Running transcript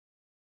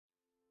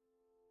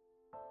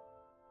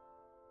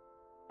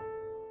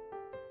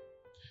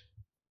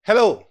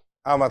Hello,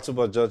 I'm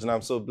Atubo George, and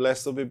I'm so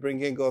blessed to be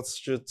bringing God's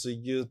truth to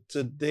you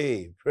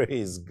today.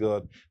 Praise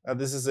God. And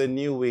this is a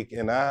new week,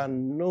 and I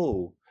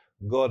know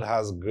God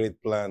has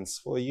great plans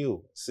for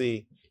you.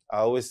 See, I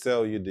always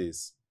tell you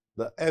this,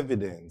 the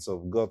evidence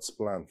of God's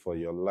plan for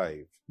your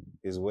life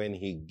is when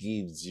He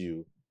gives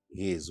you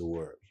His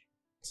word.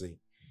 See,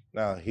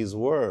 now His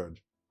word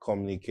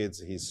communicates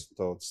His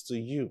thoughts to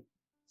you.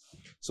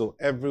 So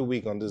every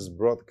week on this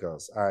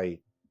broadcast, I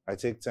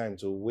take time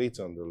to wait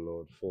on the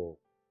Lord for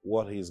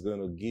what He's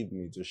going to give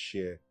me to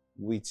share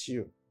with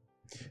you.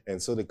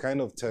 And so the kind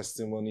of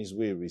testimonies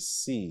we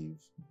receive,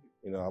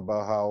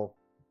 about how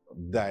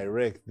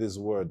direct this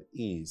word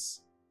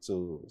is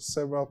to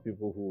several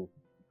people who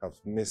have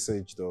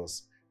messaged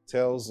us,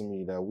 tells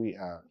me that we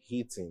are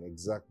hitting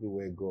exactly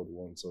where God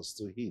wants us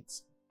to hit.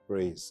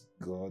 Praise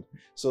God.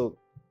 So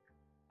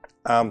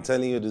I'm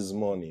telling you this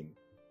morning,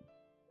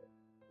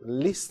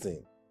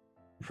 listen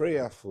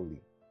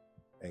prayerfully,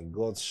 and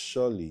God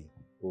surely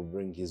will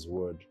bring His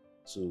word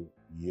to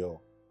your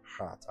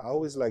heart. I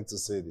always like to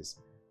say this.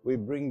 We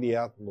bring the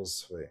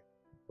atmosphere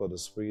for the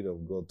Spirit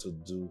of God to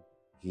do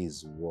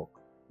His work.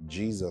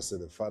 Jesus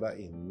said, the Father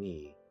in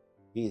me,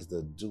 He is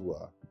the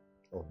doer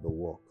of the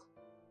work.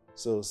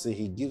 So see,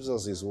 He gives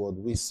us His word,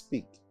 we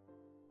speak.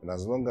 And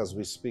as long as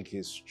we speak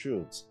His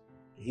truth,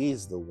 He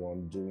is the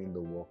one doing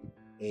the work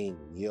in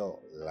your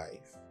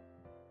life.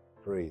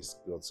 Praise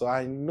God. So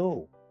I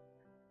know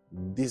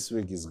this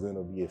week is going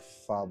to be a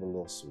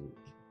fabulous week.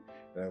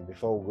 And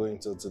before we go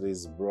into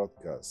today's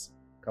broadcast,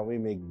 can we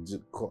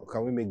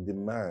make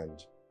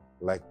demand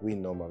like we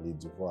normally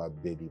do for our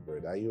daily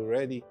bread? Are you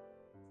ready?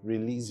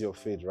 Release your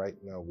faith right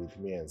now with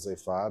me and say,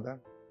 Father,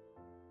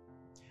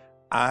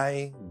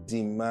 I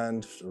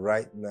demand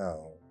right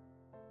now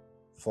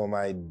for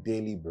my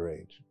daily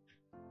bread.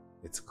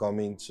 It's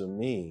coming to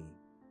me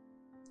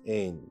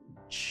in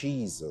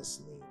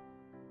Jesus'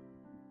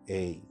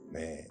 name.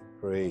 Amen.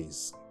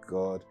 Praise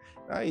God.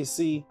 Now you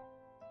see,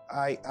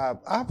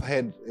 I've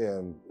had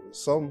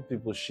some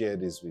people share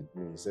this with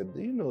me. He said,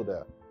 do you know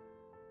that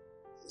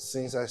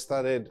since I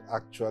started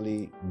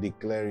actually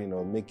declaring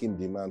or making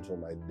demand for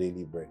my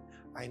daily bread,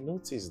 I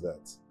noticed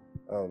that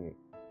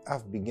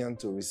I've begun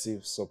to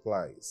receive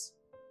supplies.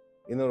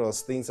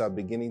 Those things are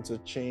beginning to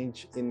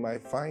change in my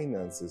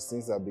finances.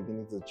 Things are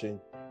beginning to change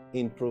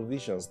in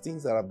provisions.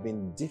 Things that have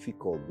been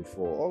difficult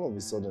before. All of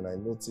a sudden, I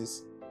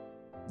notice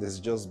there's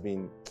just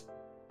been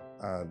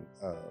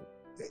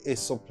a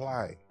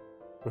supply.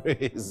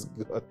 Praise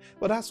God.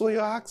 But that's what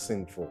you're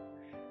asking for.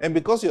 And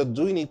because you're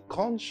doing it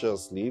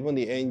consciously, even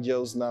the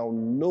angels now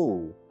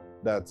know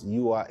that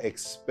you are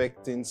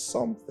expecting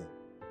something.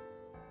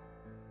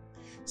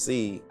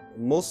 See,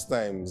 most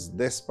times,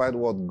 despite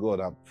what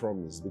God has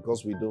promised,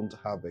 because we don't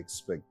have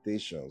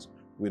expectations,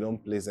 we don't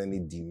place any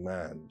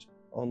demand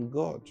on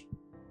God.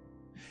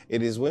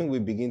 It is when we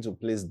begin to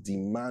place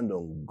demand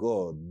on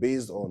God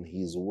based on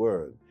His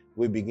word,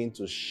 we begin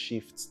to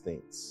shift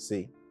things.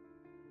 See,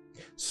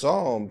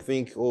 some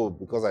think, oh,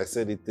 because I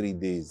said it 3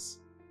 days,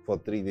 for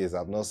 3 days,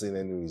 I've not seen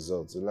any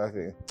results. You're like,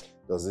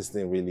 does this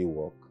thing really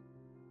work?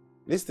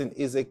 This thing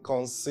is a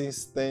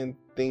consistent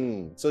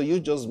thing. So you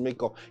just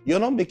make up. You're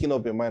not making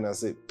up your mind and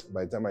say,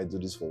 by the time I do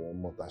this for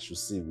 1 month, I should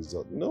see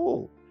result.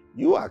 No,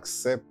 you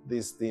accept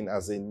this thing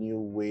as a new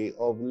way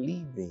of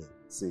living.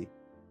 See,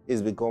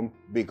 it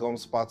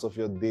becomes part of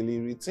your daily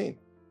routine.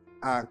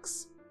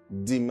 Ask,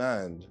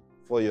 demand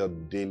for your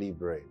daily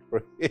bread.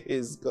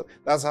 Praise God.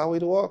 That's how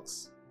it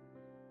works.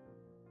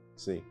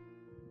 See,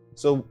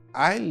 so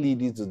I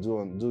lead you to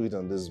do it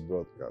on this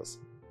broadcast,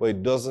 but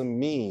it doesn't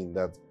mean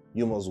that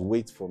you must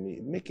wait for me.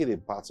 Make it a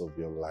part of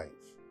your life.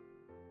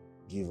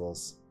 Give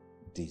us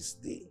this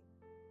day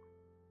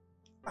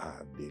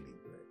our daily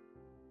bread.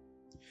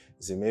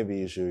 See, maybe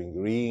you should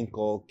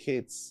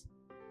reinculcate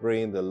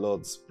praying the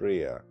Lord's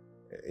Prayer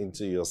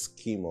into your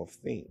scheme of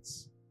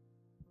things.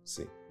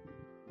 See,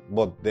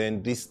 but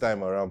then this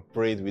time around,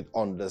 pray it with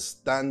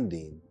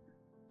understanding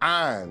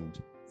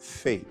and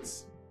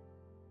faith.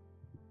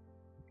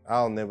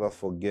 I'll never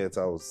forget,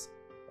 I was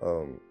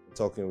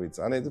talking with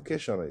an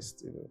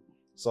educationist,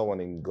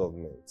 someone in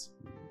government,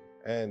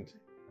 and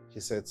he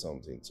said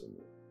something to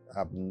me.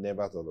 I've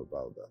never thought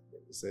about that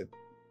thing. He said,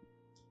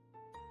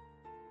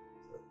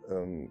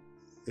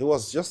 he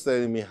was just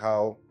telling me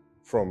how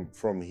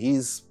from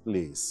his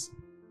place,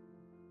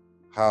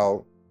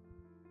 how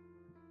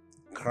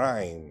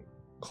crime,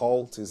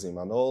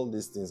 cultism, and all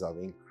these things have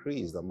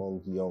increased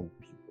among young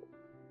people.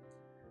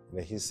 And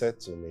then he said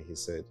to me, he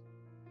said,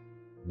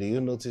 do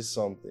you notice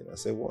something? I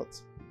said, what?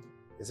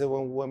 He said,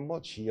 when we were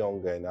much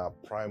younger in our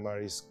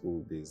primary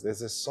school days,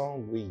 there's a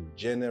song we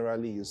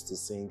generally used to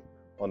sing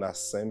on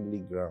assembly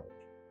ground.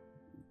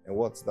 And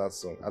what's that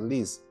song? At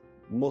least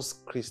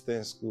most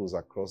Christian schools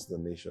across the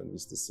nation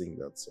used to sing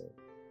that song.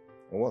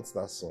 And what's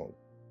that song?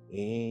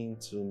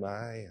 Into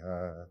my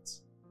heart,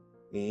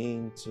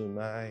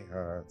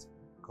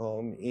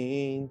 come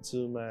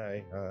into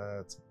my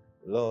heart,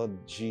 Lord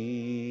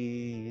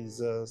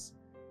Jesus.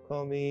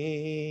 Come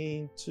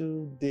in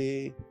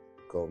today,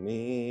 come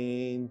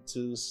in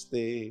to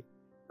stay,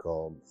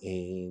 come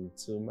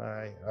into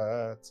my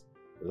heart,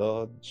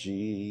 Lord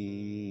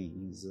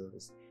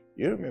Jesus.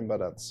 You remember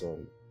that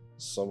song?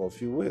 Some of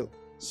you will.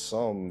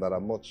 Some that are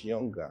much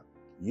younger,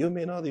 you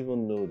may not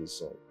even know the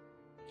song.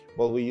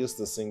 But we used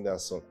to sing that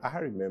song. I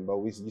remember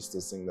we used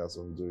to sing that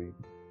song during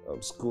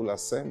school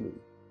assembly.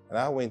 And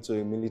I went to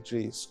a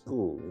military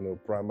school,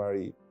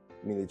 primary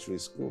military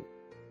school.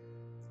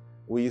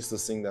 We used to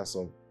sing that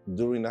song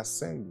during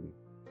assembly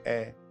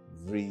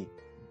every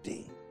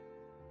day.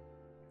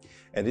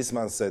 And this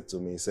man said to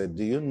me, he said,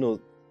 do you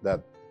know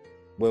that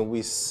when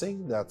we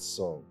sing that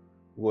song,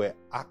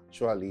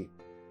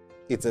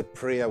 it's a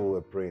prayer we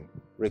were praying,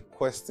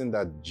 requesting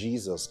that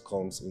Jesus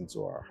comes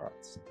into our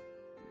hearts.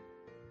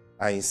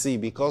 And you see,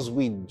 because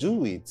we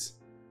do it,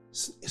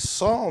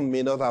 some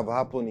may not have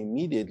happened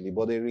immediately,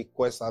 but the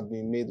requests have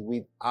been made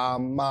with our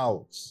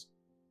mouths.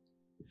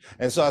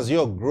 And so as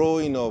you're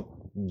growing up,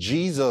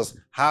 Jesus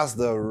has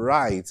the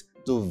right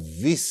to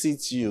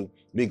visit you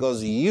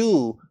because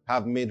you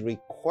have made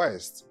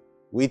requests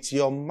with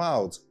your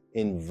mouth,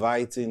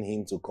 inviting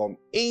him to come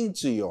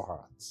into your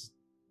hearts.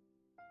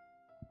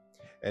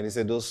 And he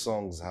said, those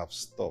songs have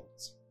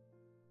stopped.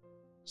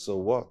 So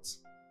what?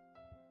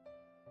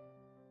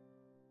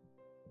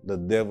 The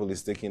devil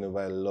is taking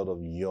over a lot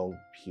of young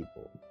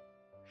people.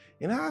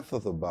 I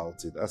thought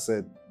about it. I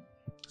said,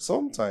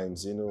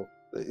 sometimes,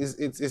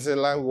 it's a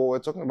line what we're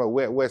talking about.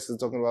 We're still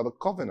talking about the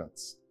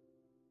covenants.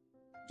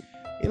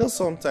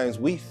 Sometimes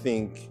we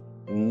think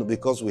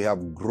because we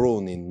have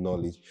grown in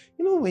knowledge.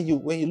 When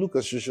you look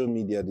at social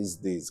media these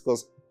days,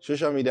 because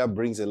social media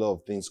brings a lot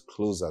of things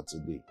closer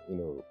today,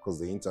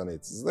 because the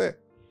internet is there.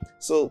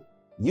 So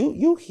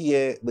you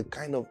hear the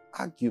kind of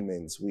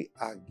arguments we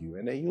argue,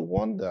 and then you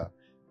wonder,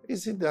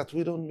 is it that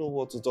we don't know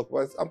what to talk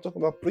about? I'm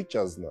talking about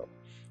preachers now.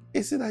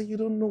 Is it that you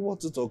don't know what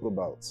to talk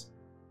about?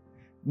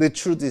 The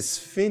truth is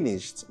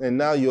finished, and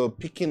now you're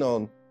picking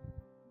on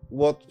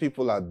what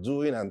people are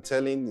doing and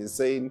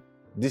saying,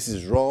 this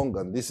is wrong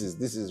and this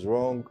is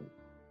wrong.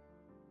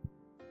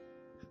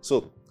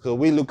 So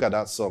we look at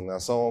that song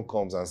and someone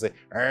comes and say,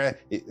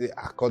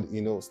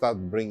 start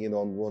bringing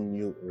on one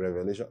new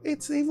revelation.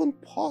 It's even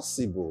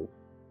possible.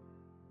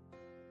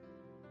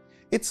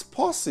 It's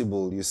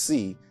possible, you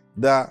see,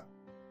 that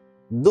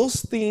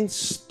those things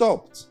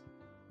stopped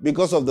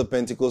because of the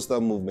Pentecostal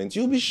movement.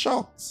 You'll be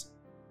shocked.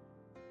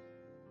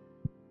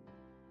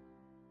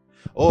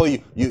 Or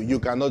you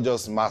cannot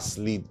just mass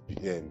lead,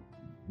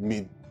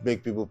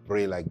 make people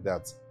pray like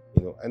that,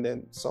 and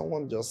then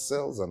someone just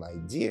sells an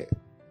idea.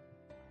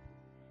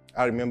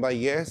 I remember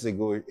years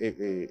ago,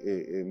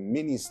 a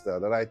minister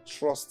that I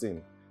trust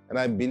in and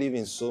I believe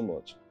in so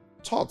much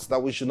taught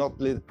that we should not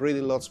pray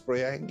the Lord's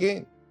Prayer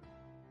again.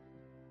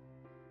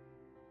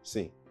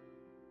 See?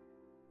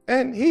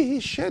 And he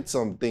shared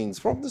some things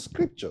from the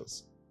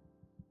scriptures.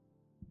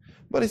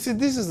 But you see,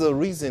 this is the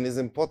reason it's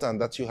important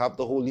that you have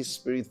the Holy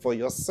Spirit for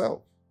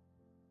yourself.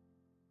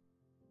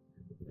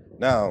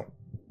 Now,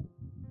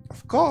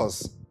 of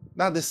course,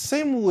 the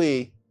same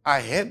way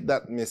I heard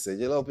that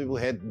message, a lot of people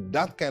heard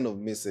that kind of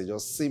message or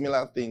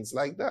similar things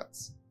like that.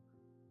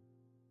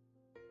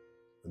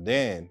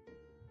 Then,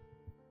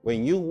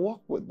 when you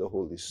walk with the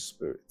Holy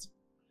Spirit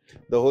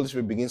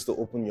begins to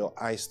open your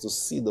eyes to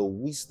see the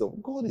wisdom.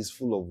 God is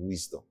full of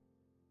wisdom.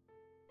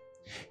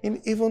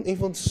 And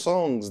even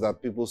songs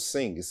that people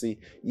sing, you see,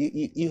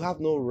 you have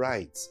no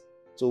right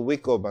to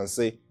wake up and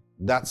say,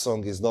 that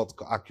song is not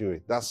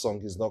accurate, that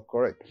song is not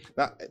correct.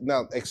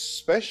 Now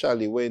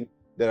especially when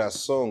there are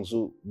songs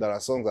that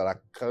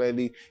are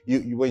clearly,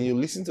 when you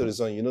listen to the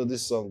song,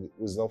 this song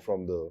is not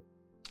from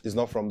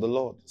the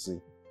Lord, see.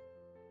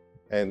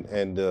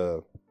 And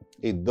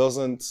it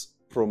doesn't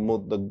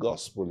promote the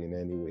gospel in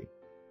any way.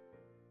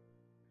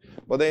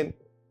 But then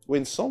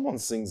when someone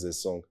sings a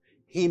song,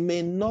 he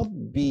may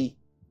not be,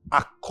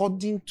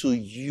 according to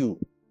you,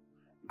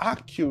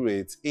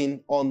 accurate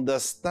in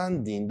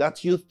understanding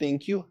that you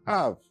think you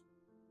have.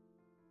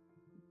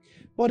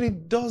 But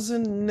it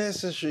doesn't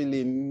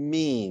necessarily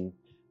mean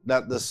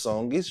that the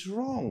song is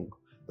wrong.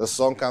 The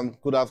song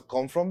could have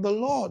come from the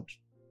Lord.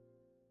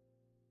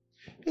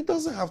 It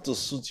doesn't have to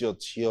suit your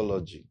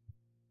theology.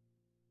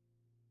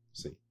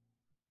 See?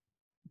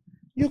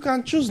 You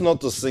can choose not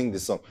to sing the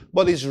song,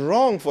 but it's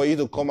wrong for you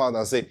to come out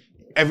and say,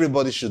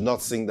 everybody should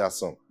not sing that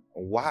song.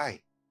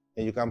 Why?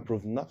 And you can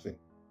prove nothing.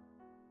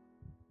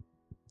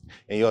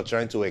 And you're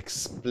trying to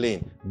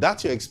explain.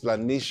 That's your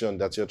explanation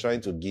that you're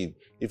trying to give.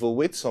 If we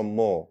wait some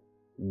more,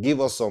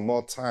 give us some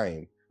more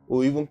time,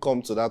 we'll even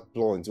come to that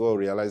point where we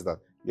realize that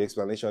the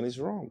explanation is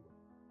wrong.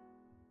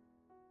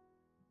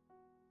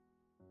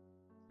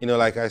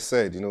 Like I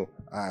said,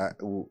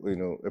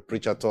 a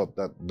preacher taught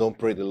that don't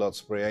pray the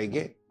Lord's Prayer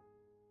again.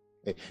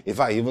 In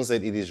fact, I even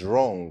said it is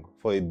wrong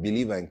for a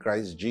believer in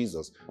Christ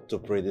Jesus to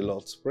pray the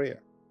Lord's Prayer.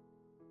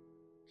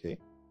 Okay?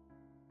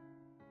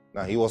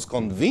 Now, he was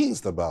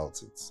convinced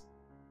about it.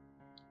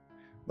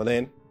 But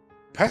then,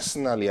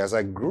 personally, as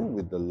I grew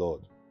with the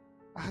Lord,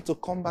 I had to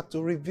come back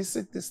to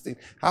revisit this thing.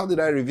 How did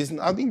I revisit?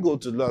 I didn't go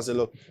to the Lord and say,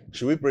 Lord,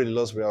 should we pray the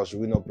Lord's Prayer or should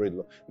we not pray the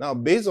Lord? Now,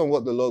 based on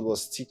what the Lord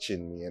was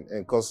teaching me, and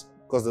because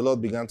because the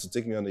Lord began to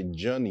take me on a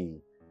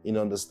journey in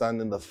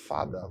understanding the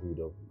fatherhood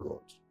of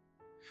God.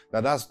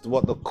 Now that's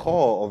what the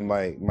core of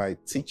my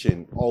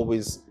teaching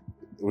always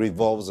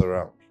revolves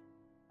around.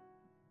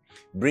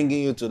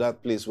 Bringing you to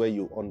that place where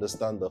you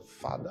understand the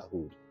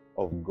fatherhood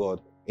of God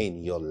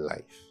in your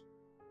life.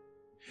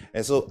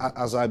 And so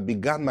as I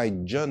began my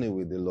journey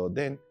with the Lord,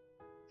 then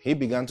He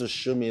began to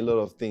show me a lot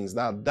of things.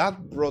 Now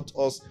that brought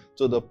us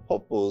to the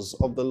purpose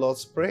of the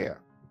Lord's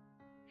Prayer.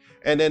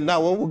 And then now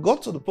when we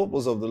got to the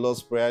purpose of the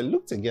Lord's Prayer, I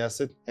looked again, I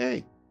said,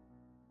 hey,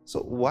 so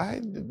why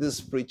did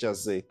this preacher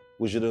say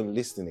we shouldn't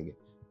listen again?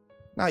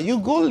 Now you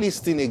go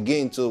listen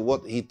again to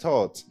what he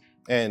taught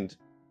and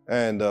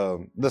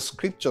the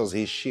scriptures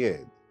he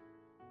shared.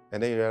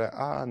 And then you're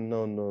like,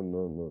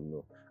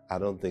 no. I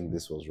don't think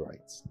this was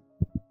right.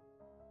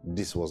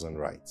 This wasn't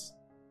right.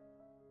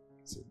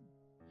 See?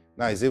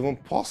 Now it's even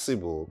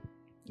possible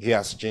he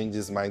has changed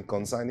his mind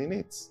concerning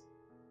it.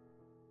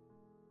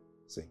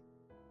 See?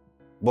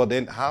 But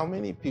then how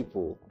many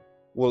people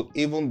will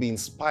even be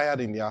inspired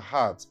in their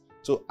hearts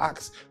to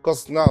ask?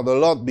 Because now the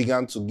Lord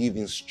began to give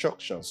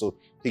instructions. So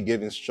He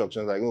gave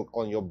instructions like, look,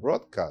 on your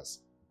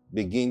broadcast,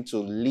 begin to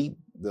lead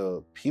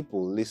the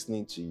people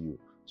listening to you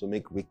to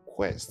make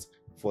requests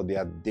for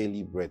their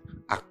daily bread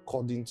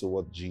according to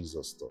what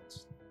Jesus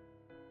taught.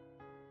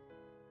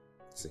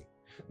 See?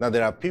 Now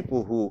there are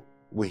people who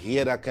will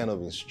hear that kind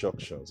of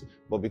instructions,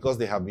 but because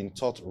they have been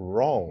taught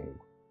wrong,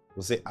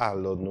 will say,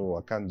 Lord, no,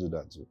 I can't do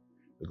that too.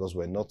 Because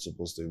we're not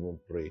supposed to even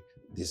pray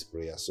this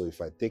prayer. So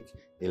if I take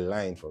a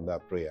line from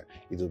that prayer,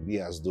 it will be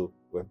as though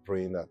we're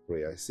praying that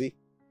prayer. See?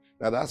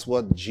 Now that's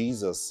what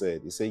Jesus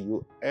said. He said,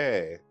 you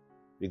err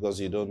because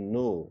you don't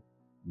know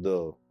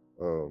the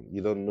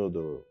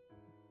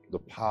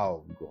power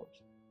of God,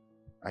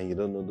 and you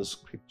don't know the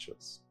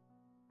scriptures.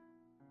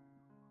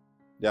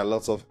 There are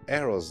lots of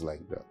errors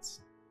like that.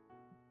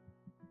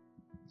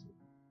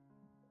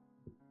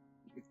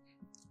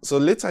 So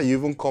later you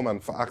even come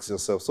and ask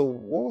yourself, so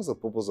what was the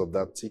purpose of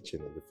that teaching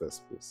in the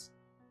first place?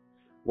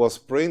 Was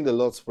praying the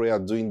Lord's Prayer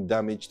doing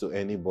damage to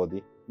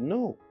anybody?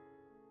 No.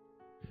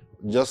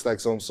 Just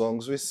like some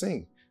songs we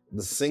sing.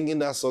 The singing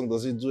that song,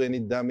 does it do any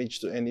damage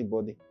to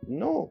anybody?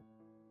 No.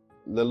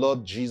 The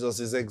Lord Jesus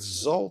is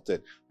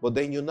exalted. But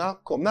then you now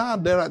come. Now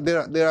there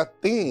are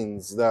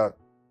things that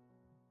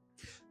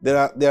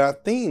there are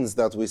things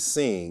that we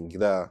sing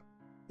that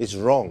is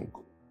wrong.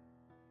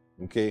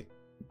 Okay?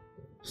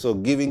 So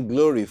giving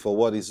glory for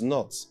what is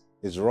not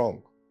is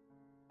wrong.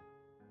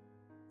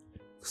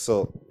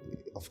 So,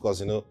 of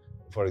course,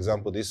 for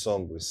example, this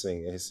song we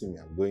sing, you see me,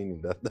 I'm going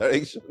in that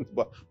direction.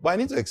 But I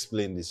need to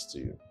explain this to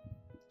you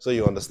so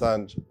you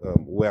understand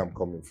where I'm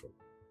coming from.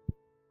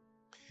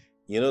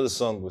 You know the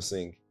song we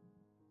sing?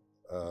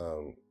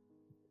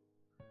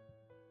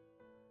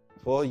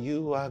 For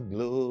you are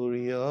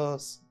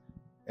glorious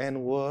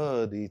and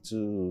worthy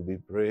to be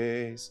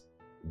praised,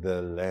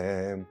 the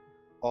Lamb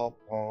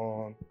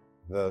upon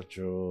the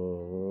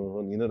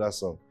throne. You know that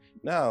song?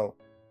 Now,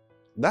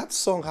 that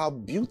song, how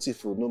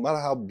beautiful, no matter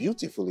how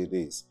beautiful it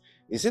is,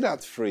 you see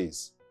that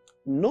phrase?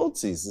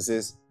 Notice it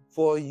says,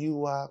 for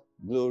you are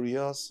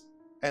glorious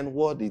and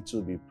worthy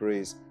to be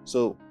praised.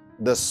 So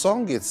the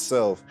song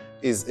itself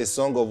is a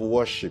song of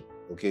worship,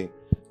 okay?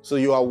 So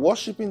you are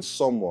worshiping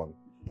someone,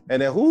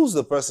 and then who's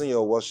the person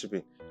you're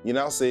worshiping? You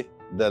now say,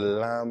 the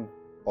Lamb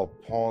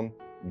upon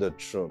the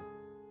throne.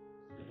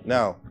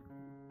 Now,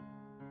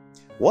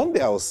 one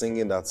day I was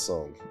singing that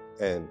song,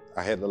 and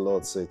I heard the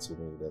Lord say to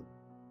me that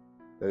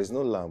there is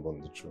no lamb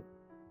on the throne.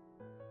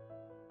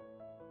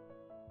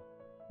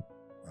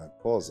 I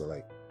paused,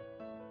 like,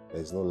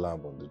 there is no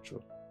lamb on the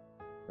throne.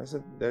 I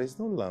said, there is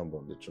no lamb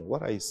on the throne.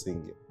 What are you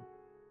singing?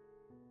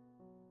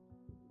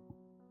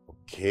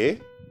 Okay.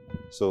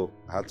 So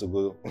I had to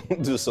go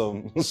do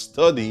some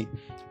study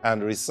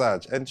and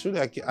research. And truly,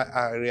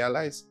 I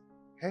realized,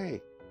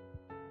 hey,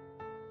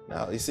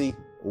 now you see,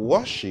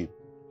 worship,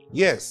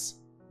 yes,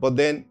 but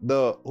then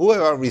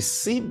whoever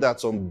received that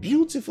some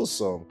beautiful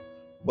song,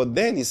 but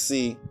then you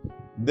see,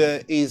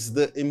 there is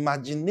the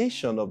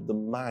imagination of the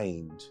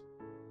mind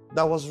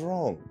that was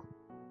wrong.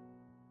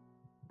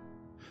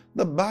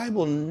 The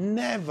Bible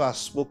never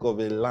spoke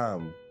of a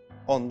lamb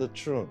on the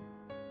throne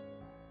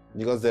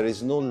because there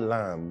is no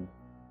lamb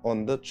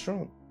on the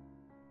throne.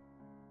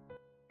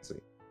 See?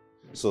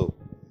 So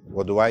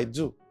what do? I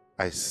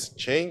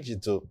change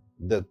it to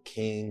the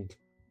King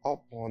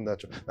upon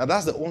that throne. Now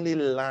that's the only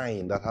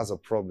line that has a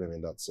problem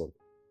in that song.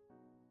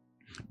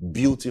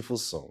 Beautiful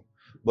song.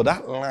 But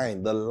that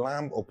line, the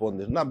lamb upon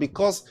the... Now,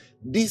 because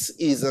this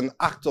is an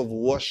act of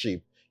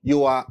worship,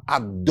 you are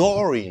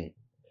adoring.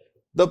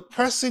 The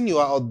person you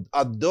are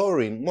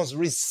adoring must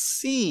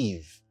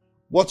receive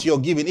what you're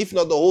giving. If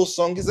not, the whole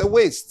song is a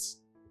waste.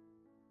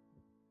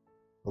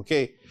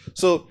 Okay?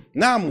 So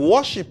now I'm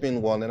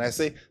worshiping one and I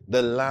say,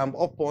 the lamb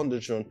upon the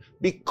throne.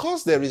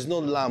 Because there is no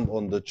lamb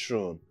on the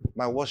throne,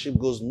 my worship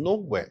goes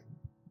nowhere.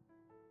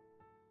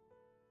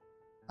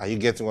 Are you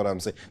getting what I'm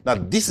saying? Now,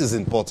 this is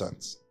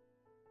important.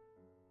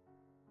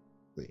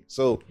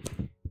 So,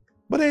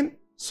 but then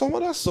Some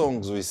other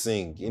songs we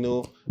sing,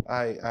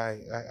 I'm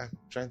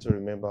trying to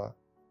remember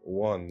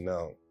one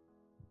now.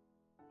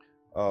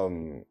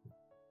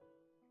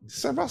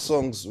 Several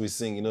songs we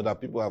sing,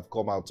 that people have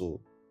come out to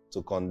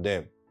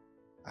condemn.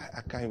 I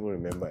can't even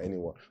remember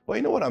anyone. But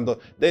you know what I'm doing?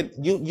 Then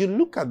you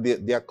look at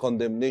their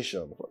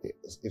condemnation.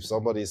 If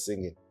somebody is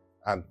singing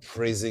and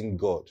praising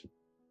God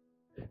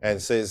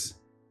and says,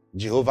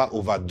 Jehovah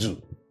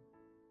overdo.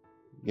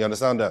 You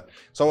understand that?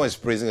 Someone is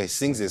praising, he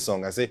sings a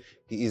song and say,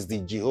 he is the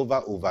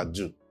Jehovah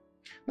overdo.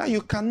 Now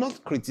you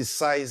cannot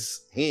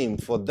criticize him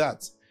for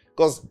that.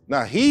 Because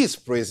now he is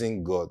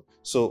praising God.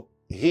 So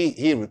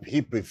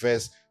he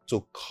prefers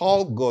to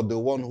call God the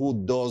one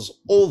who does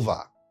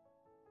over.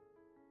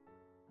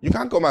 You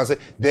can't come and say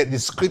that the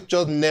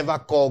scriptures never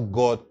call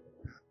God.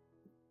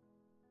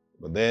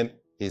 But then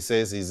he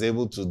says he's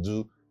able to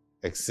do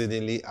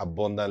exceedingly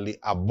abundantly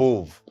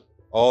above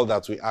all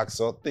that we ask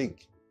or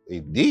think. He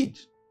did.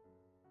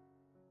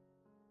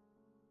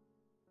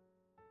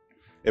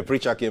 A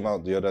preacher came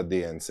out the other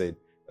day and said,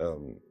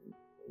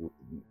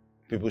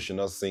 people should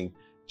not sing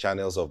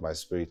Channels of My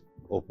Spirit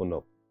Open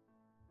Up.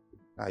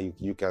 Now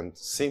you can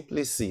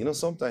simply see,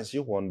 sometimes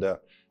you wonder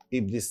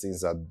if these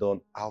things are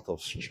done out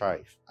of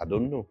strife. I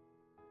don't know.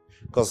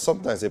 Because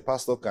sometimes a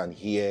pastor can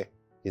hear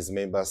his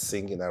members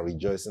singing and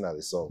rejoicing at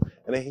the song,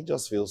 and then he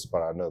just feels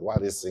paranoid while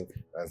they sing,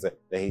 and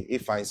then he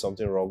finds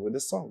something wrong with the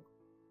song.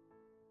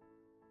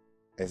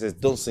 And he says,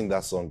 don't sing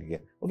that song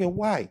again. Okay,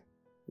 why?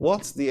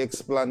 What's the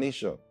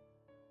explanation?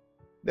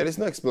 There is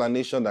no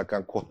explanation that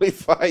can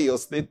qualify your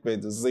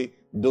statement to say,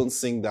 don't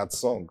sing that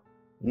song.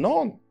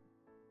 None.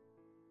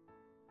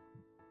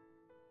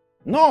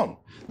 None.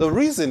 The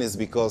reason is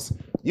because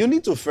you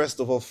need to first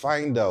of all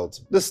find out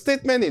the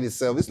statement in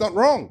itself is not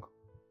wrong.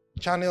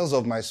 Channels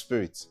of My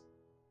Spirit.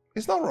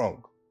 It's not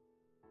wrong.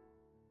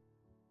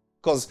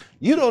 Because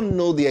you don't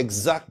know the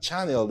exact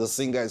channel the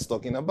singer is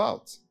talking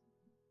about.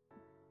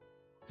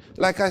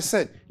 Like I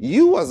said,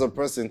 you as a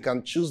person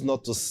can choose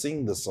not to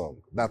sing the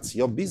song. That's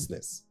your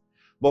business.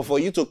 But for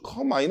you to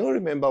come out,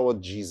 remember what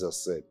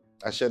Jesus said.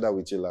 I shared that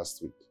with you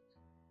last week.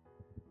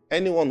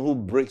 Anyone who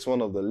breaks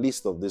one of the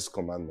least of these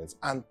commandments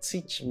and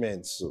teach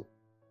men so,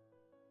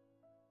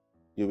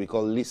 you'll be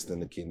called least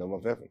in the kingdom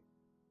of heaven.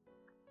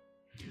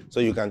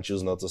 So you can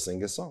choose not to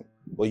sing a song.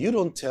 But you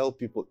don't tell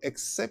people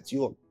except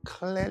you are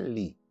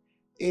clearly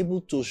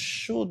able to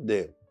show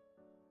them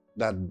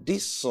that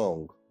this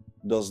song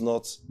does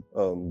not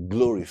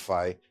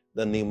glorify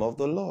the name of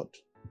the Lord.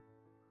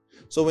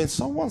 So when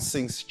someone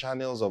sings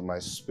Channels of My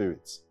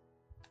Spirit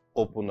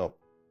Open Up,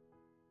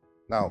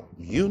 now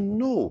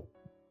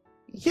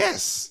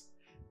yes.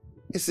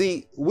 You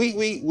see,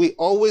 we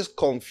always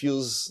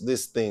confuse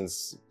these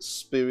things,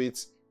 spirit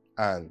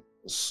and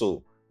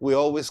soul. We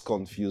always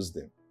confuse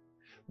them.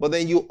 But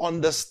then you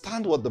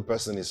understand what the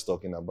person is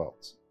talking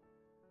about.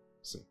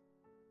 See?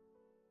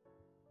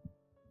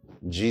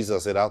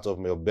 Jesus said, out of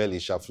your belly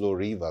shall flow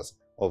rivers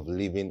of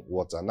living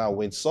water. Now,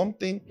 when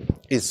something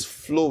is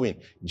flowing,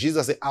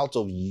 Jesus said, out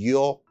of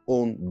your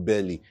own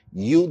belly,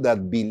 you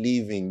that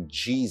believe in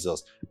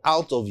Jesus,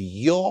 out of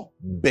your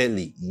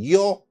belly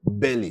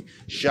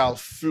shall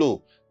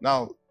flow.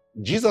 Now,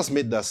 Jesus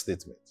made that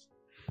statement.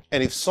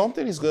 And if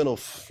something is going to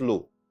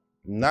flow,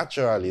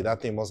 naturally,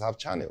 that thing must have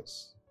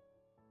channels.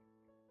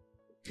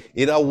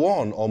 Either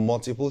one or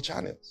multiple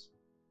channels.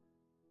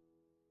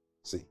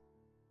 See,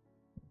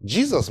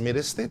 Jesus made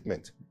a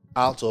statement.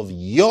 Out of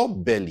your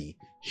belly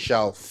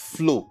shall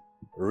flow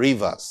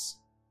rivers.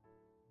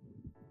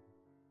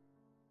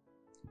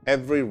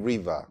 Every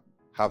river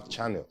have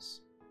channels.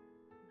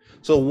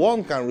 So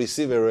one can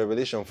receive a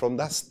revelation from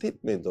that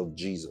statement of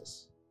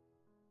Jesus.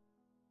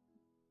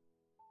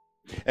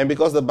 And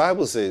because the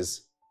Bible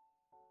says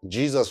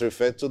Jesus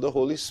referred to the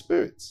Holy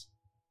Spirit.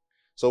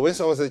 So when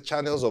someone says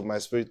channels of my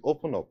spirit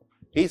open up,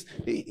 he's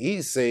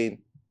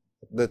saying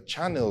the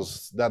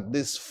channels that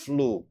this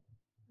flow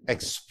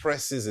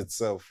expresses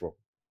itself from.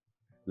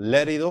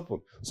 Let it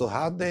open. So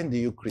how then do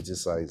you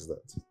criticize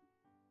that?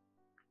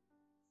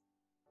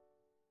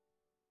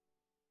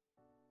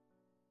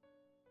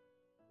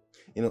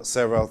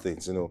 Several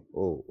things,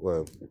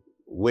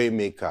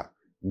 waymaker.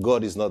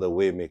 God is not a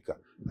waymaker.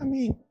 I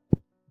mean,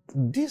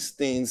 these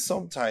things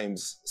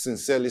sometimes,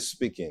 sincerely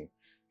speaking,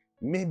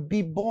 may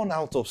be born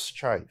out of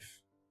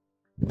strife.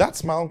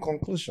 That's my own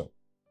conclusion.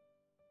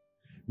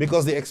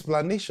 Because the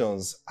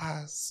explanations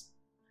are,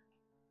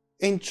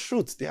 in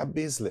truth, they are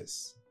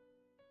baseless.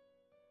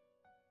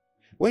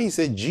 When you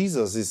say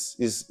Jesus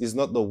is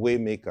not the way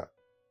maker,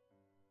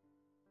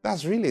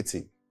 that's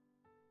relative.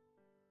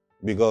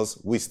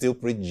 Because we still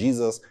preach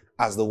Jesus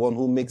as the one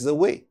who makes the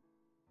way.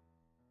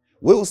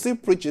 We will still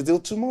preach it till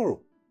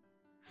tomorrow.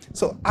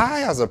 So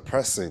I, as a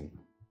person,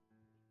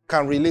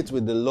 can relate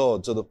with the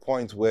Lord to the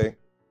point where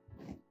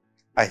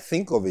I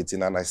think of it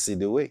and I see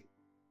the way.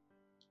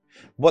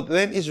 But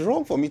then it's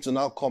wrong for me to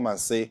now come and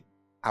say,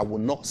 I will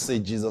not say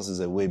Jesus is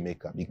a way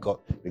maker.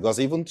 Because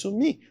even to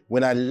me,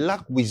 when I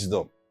lack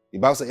wisdom, the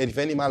Bible says, if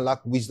any man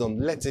lack wisdom,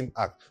 let him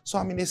act. So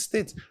I'm in a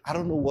state, I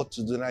don't know what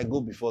to do. And I go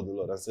before the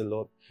Lord and say,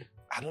 Lord,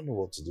 I don't know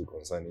what to do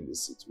concerning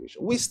this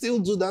situation. We still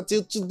do that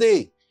till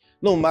today.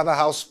 No matter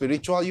how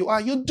spiritual you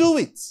are, you do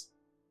it.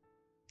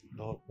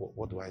 Lord,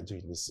 what do I do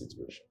in this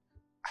situation?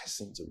 I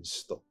seem to be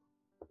stuck.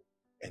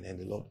 And then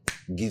the Lord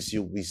gives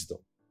you wisdom.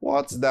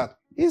 What's that?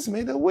 He's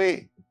made a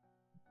way.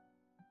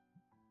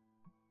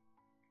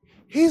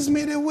 He's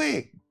made a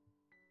way.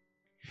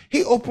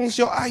 He opens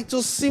your eye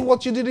to see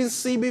what you didn't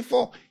see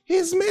before.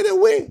 He's made a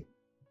way.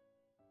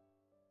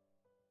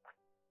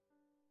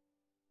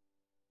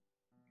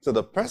 So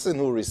the person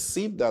who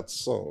received that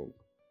song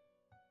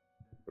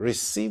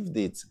received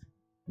it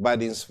by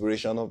the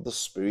inspiration of the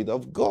Spirit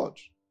of God.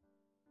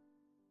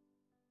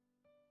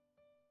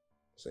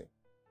 See?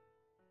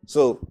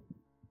 So,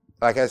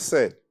 like I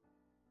said,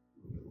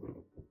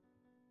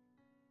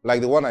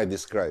 like the one I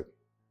described,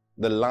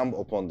 the lamb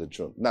upon the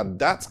throne. Now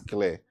that's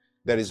clear.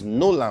 There is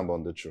no lamb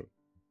on the throne.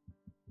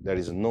 There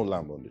is no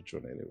lamb on the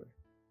throne anyway.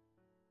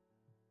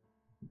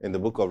 In the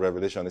book of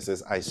Revelation, it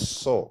says, I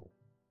saw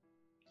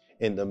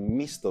in the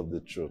midst of the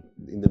throne.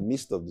 In the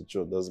midst of the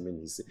throne doesn't mean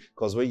you see.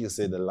 Because when you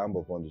say the lamb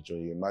upon the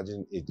throne, you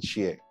imagine a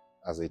chair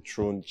as a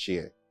throne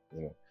chair.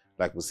 You know,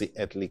 like we see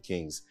earthly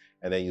kings.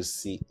 And then you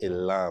see a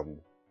lamb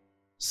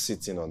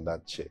sitting on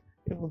that chair.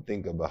 You don't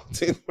think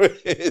about it.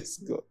 Praise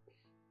God.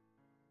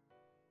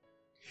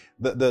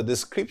 The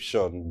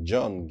description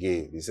John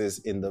gave, he says,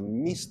 in the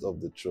midst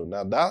of the throne.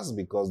 Now that's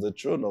because the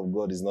throne of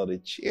God is not a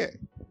chair.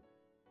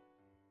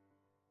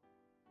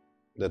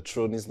 The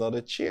throne is not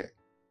a chair.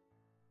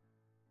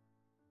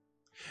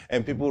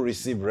 And people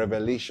receive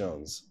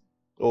revelations.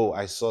 Oh,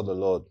 I saw the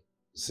Lord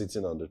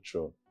sitting on the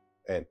throne.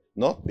 And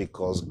not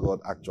because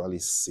God actually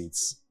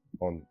sits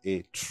on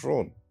a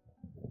throne.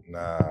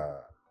 Nah.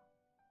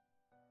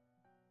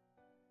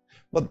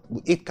 But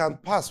it can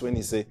pass when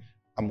you say,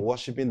 I'm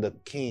worshiping the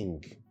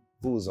King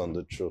who's on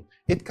the throne.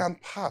 It can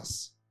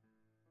pass.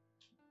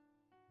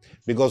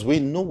 Because we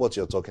know what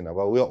you're talking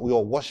about. We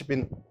are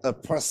worshiping a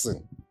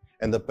person.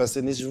 And the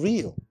person is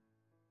real.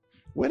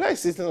 Whether he's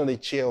sitting on a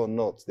chair or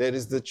not, there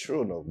is the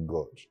throne of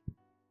God.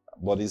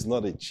 But it's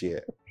not a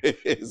chair.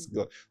 It's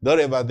God. Don't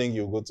ever think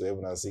you go to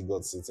heaven and see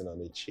God sitting on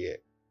a chair.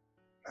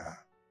 Nah.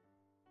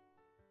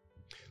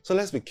 So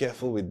let's be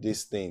careful with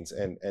these things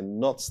and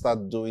not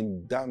start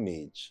doing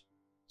damage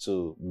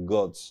to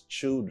God's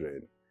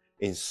children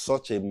in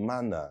such a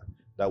manner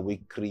that we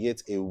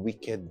create a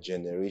wicked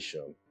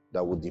generation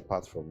that will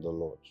depart from the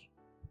Lord.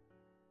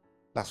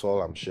 That's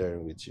all I'm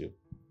sharing with you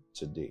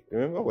today.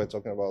 Remember, we're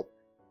talking about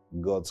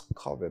God's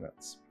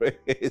covenants.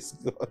 Praise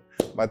God.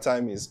 My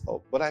time is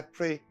up. But I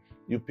pray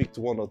you picked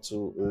one or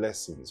two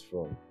lessons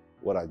from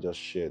what I just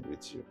shared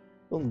with you.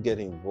 Don't get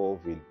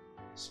involved in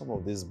some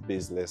of these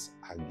baseless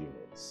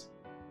arguments.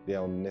 They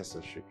are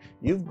unnecessary.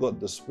 You've got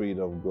the Spirit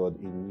of God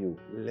in you.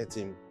 Let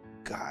Him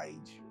guide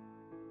you.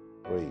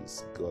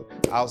 Praise God.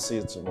 I'll see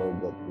you tomorrow.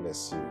 God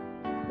bless you.